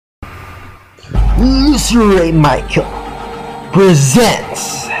Lucy Michael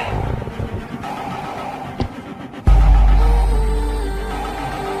presents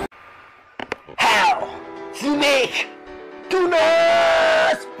How to Make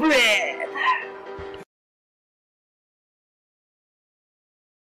Tuna Spread.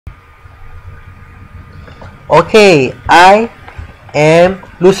 Okay, I am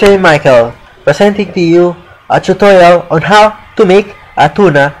Lucy Michael presenting to you a tutorial on how to make a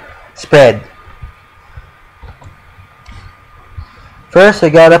tuna spread. First, we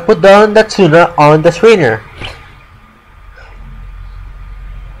gotta put down the tuna on the strainer.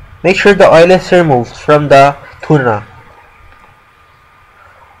 Make sure the oil is removed from the tuna.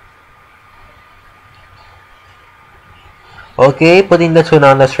 Okay, putting the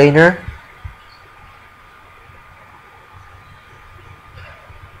tuna on the strainer.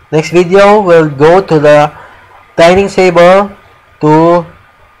 Next video, we'll go to the dining table to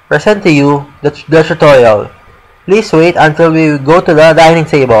present to you the tutorial. Please wait until we go to the dining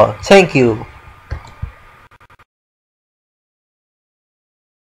table. Thank you.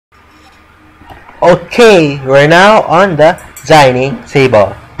 Okay, we're now on the dining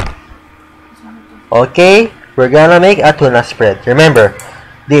table. Okay, we're gonna make a tuna spread. Remember,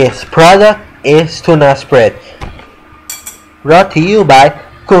 this product is tuna spread. Brought to you by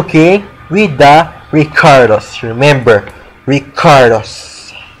Cooking with the Ricardos. Remember, Ricardos.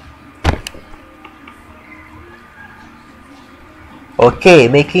 Okay,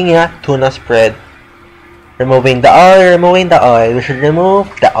 making a tuna spread. Removing the oil. We should remove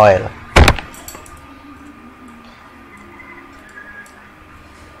the oil.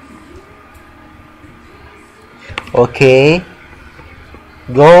 Okay.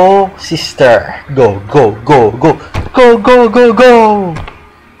 Go, sister. Go, go, go, go. Go, go, go, go.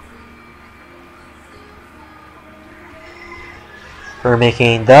 We're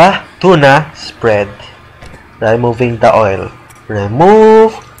making the tuna spread. Removing the oil.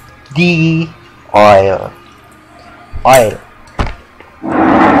 Remove the oil.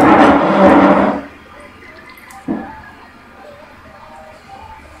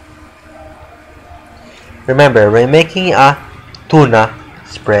 Remember, we're making a tuna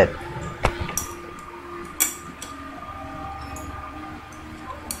spread.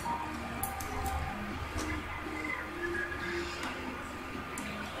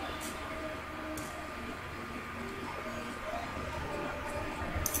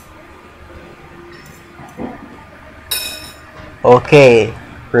 Okay,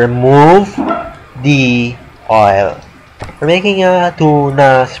 remove the oil. We're making a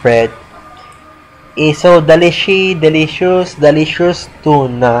tuna spread. It's so delicious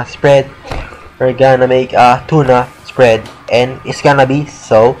tuna spread. We're gonna make a tuna spread and it's gonna be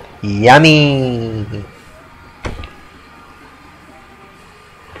so yummy.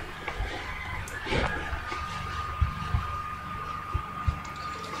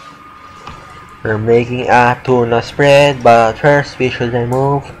 We're making a tuna spread, but first we should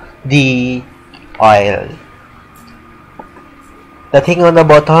remove the oil. The thing on the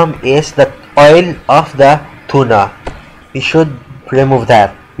bottom is the oil of the tuna. We should remove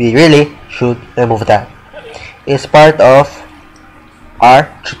that. We really should remove that. It's part of our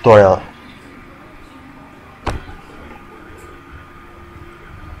tutorial.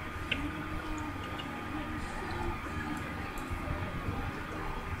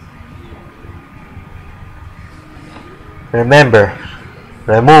 Remember,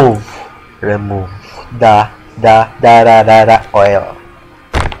 remove the oil.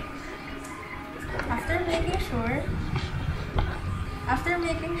 After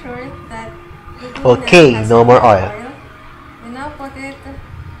making sure that the tuna okay, has no more oil. We now put it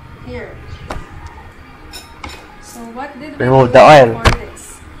here. So what did we remove do the oil for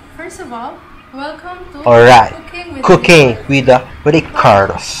this? First of all, welcome to Alright, Cooking with the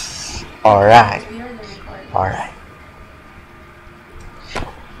Ricardos. Alright.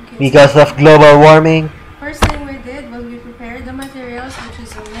 Because of global warming, first thing we did was we prepared the materials, which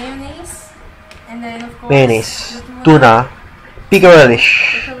is a mayonnaise, and then of course mayonnaise, the tuna, pickle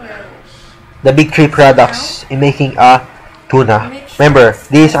relish. The big three products in making a tuna. Remember,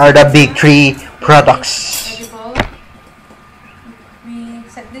 these are the big three products. Edible. We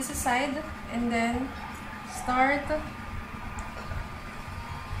set this aside and then start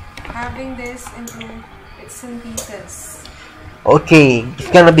having this into bits and pieces. Okay, it's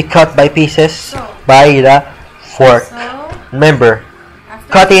gonna be cut by pieces by the fork. Remember,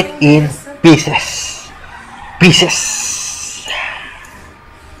 cut it in pieces. We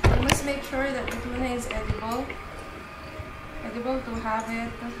must make sure that the tuna is edible to have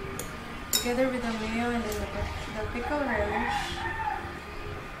it together with the mayo and then the pickle relish.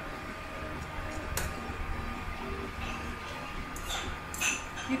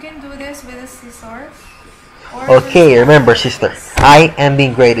 You can do this with a scissor. Or Okay, remember sister, I am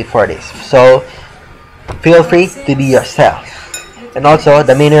being graded for this. So feel free to be yourself. And also,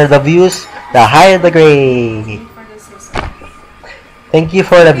 the meaner the views, the higher the grade. for the scissor. Thank you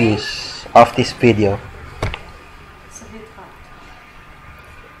for the views of this video. It's a bit hot.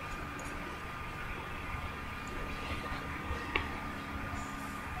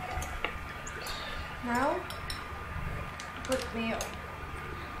 Now, put mayo.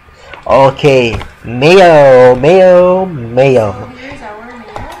 Okay, mayo, mayo, So mayo. here's our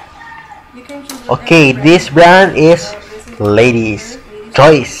mayo. You can choose whatever Okay, this brand is this is ladies' ladies'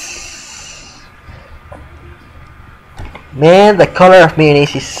 choice. Man, the color of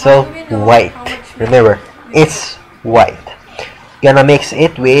mayonnaise is so white. Remember, it's white. Gonna mix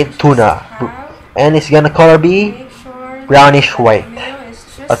it with tuna, and it's gonna color be Make sure brownish that white. the mayo is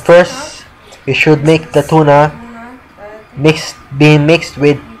just But first, you should make the tuna being mixed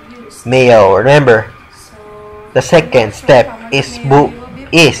with use. mayo. Remember, So the second step is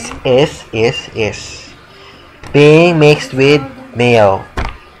being mixed with mayo.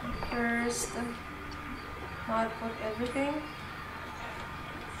 first not put everything.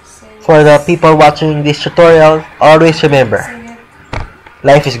 Since For the people watching this tutorial, always remember, mixing it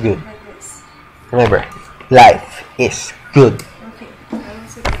life is good. like this. Remember, life is good. Okay, I will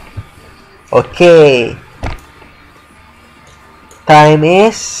sit down. Okay.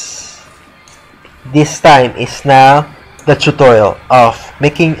 This time is now the tutorial of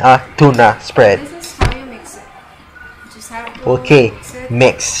making a tuna spread. This is how you mix it. You just have to Okay, mix it.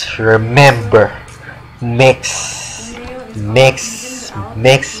 mix. Remember, mix, The mayo is all mix, evened out.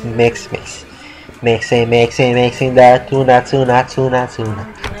 mix, mix, mix. Mixing, mixing, mixing the tuna, tuna, tuna,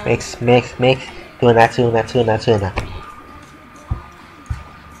 tuna. Mix, mix, mix. Tuna, tuna, tuna, tuna.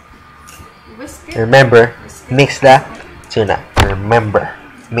 Whisk it. Remember, Whisk it. mix the tuna. Remember,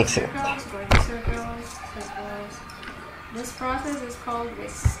 mix it. Circles, going in circles, circles. This process is called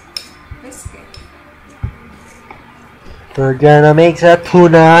whisking. We're gonna make a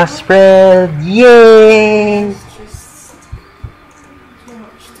tuna spread. Yay! It's just too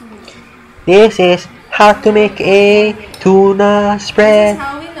much to make. This is how to make a tuna This is spread.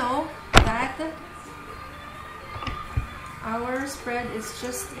 how we know that our spread is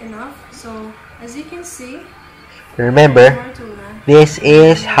just enough. So as you can see, Remember, more tuna. this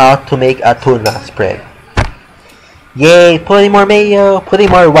is how to make a tuna spread. Yay! Putting more mayo, putting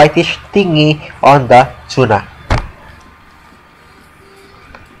more whitish thingy on the tuna.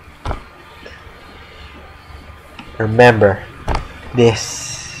 Remember,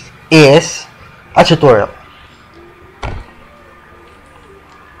 this is a tutorial.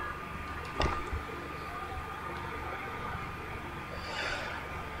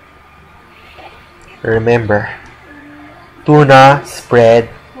 Remember, tuna spread.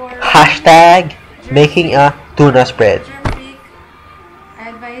 Hashtag making a tuna spread. Germ freak, I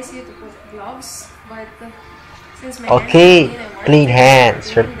advise you to put gloves, but since my Okay, hands are clean, clean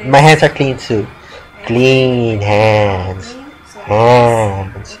hands. My hands are clean too. Clean hands.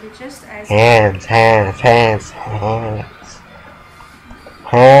 Hands. Hands, hands, hands, hands.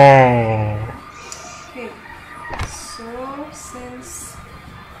 Hands. Okay, so since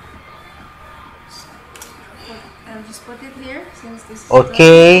I'll just put it here since this is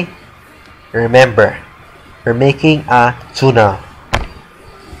Okay, remember, we're making a tuna.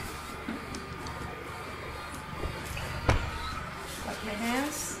 Cut my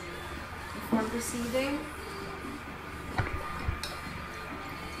hands before proceeding.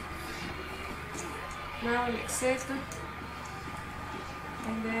 Now mix it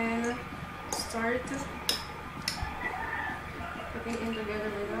and then start putting it together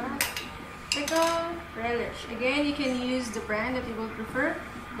with a pickle relish. Again, you can use the brand that you will prefer,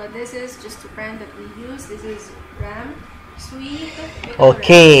 but this is just the brand that we use. This is Ram Sweet Pickle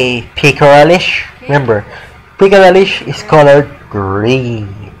Okay, pickle relish. Remember, pickle relish is colored green.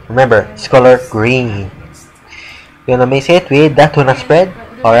 Remember, it's colored green. You wanna mix it with the tuna spread?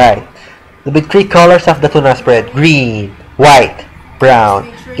 Alright. The big three colors of the tuna spread: green, white, brown.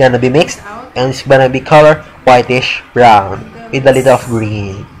 Gonna be mixed, and it's gonna be color whitish brown with a little of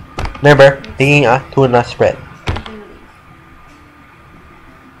green. Remember, making a tuna spread.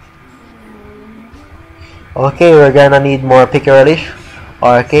 Okay, we're gonna need more pickle relish.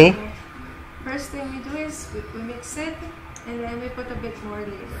 Okay. First thing we do is we mix it and then we put a bit more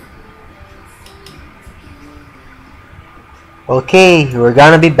later. Okay, we're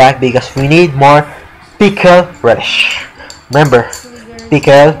gonna be back because we need more pickle relish. Remember,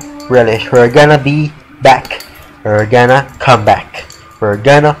 pickle relish. We're gonna be back. We're gonna come back. We're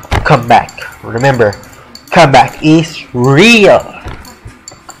gonna come back. Remember, comeback is real.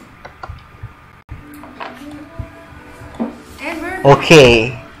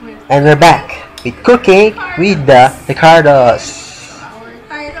 Okay, and we're back with cooking with the Ricardos. Our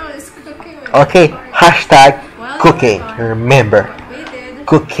title is cooking with Okay, Ricardos. hashtag Well, cooking. Remember, what we did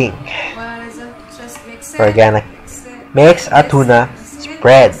cooking. was just mix it. We're gonna Mix it. mix a tuna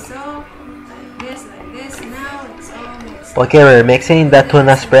spread. So, like this. Now it's all mixed. Okay, we're mixing the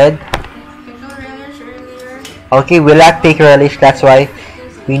tuna spread. Pickle relish earlier. Okay, we lack pickle relish, that's why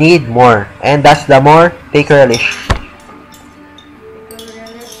we need more. And that's the more pickle relish. Pickle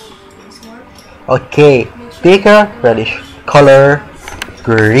relish. Once more. Okay, pickle relish. Color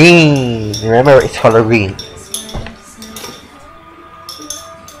green. Remember, it's color green.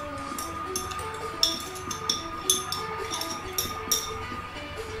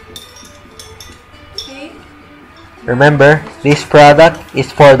 Okay. Remember, this product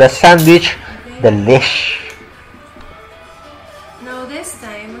is for the sandwich delish. Now this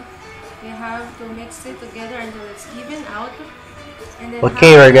time, we have to mix it together until it's even out. And then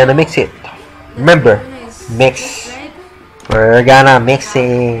Okay, we're gonna mix it. Remember, mix. Right? We're gonna mix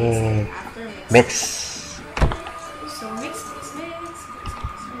it. After mix. Mix. So mix.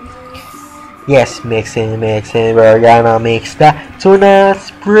 Yes, mixing. We're gonna mix the tuna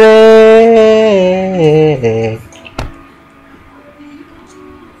spread.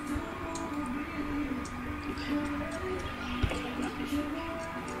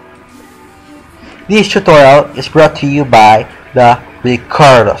 This tutorial is brought to you by the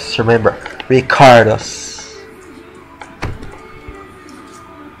Ricardos. Remember, Ricardos.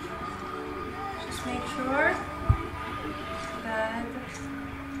 Just make sure that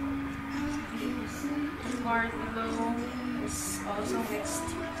the part below is also mixed.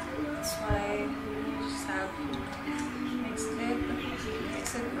 That's why you just have to mix it.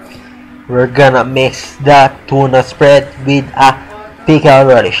 We're gonna mix the tuna spread with a pickle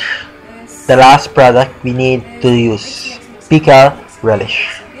relish. The last product we need to use, pickle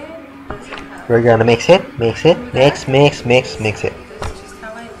relish. We're gonna mix it, mix it. That's just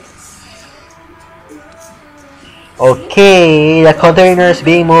how I mix. Okay, the container is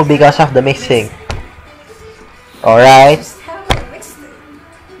being moved because of the mixing. Alright, Just how I mixed it.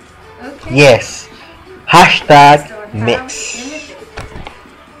 Okay. yes. Hashtag So now mix. imitate.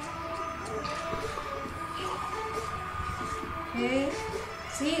 Okay.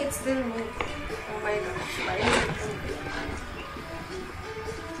 See, it's still moving. Oh my gosh. Why is it moving?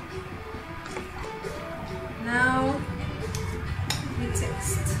 Now we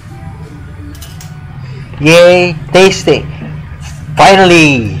taste. Yay, tasting.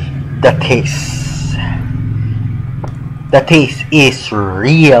 Finally, the taste. The taste is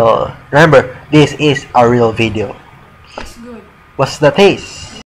real. Remember, this is a real video. It's good. What's the taste?